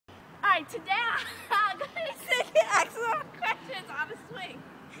Alright, today I'm going to ask some questions on the swing.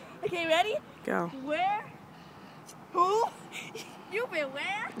 Okay, ready? Go. Where? Who? You been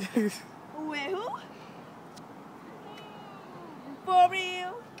where? Where who? For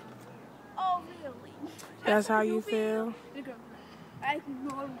real? Oh, really? That's how you feel? I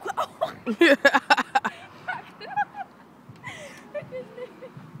know.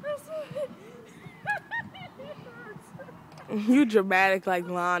 You dramatic like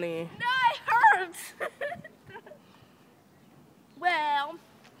Lonnie. No, it hurts. Well,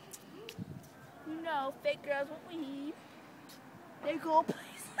 you know, fake girls will leave. They go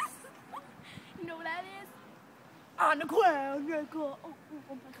places. You know what that is? On the ground. They go. Oh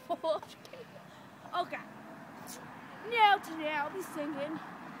my gosh. Okay. Now today I'll be singing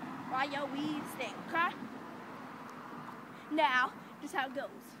while your weed stinks, okay? Now, this is how it goes.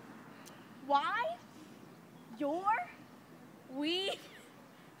 Why your weed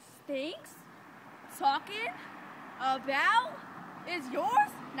stinks talking about is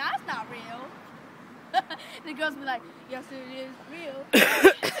yours? No, it's not real. The girls be like, yes it is real.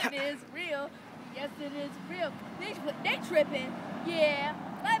 Yes it is real. Yes it is real. They tripping. Yeah.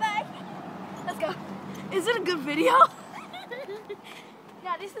 Bye bye. Let's go. Is it a good video?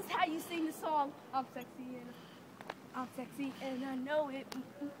 Now this is how you sing the song. I'm sexy and I know it.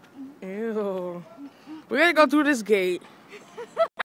 Ew. We're gonna go through this gate.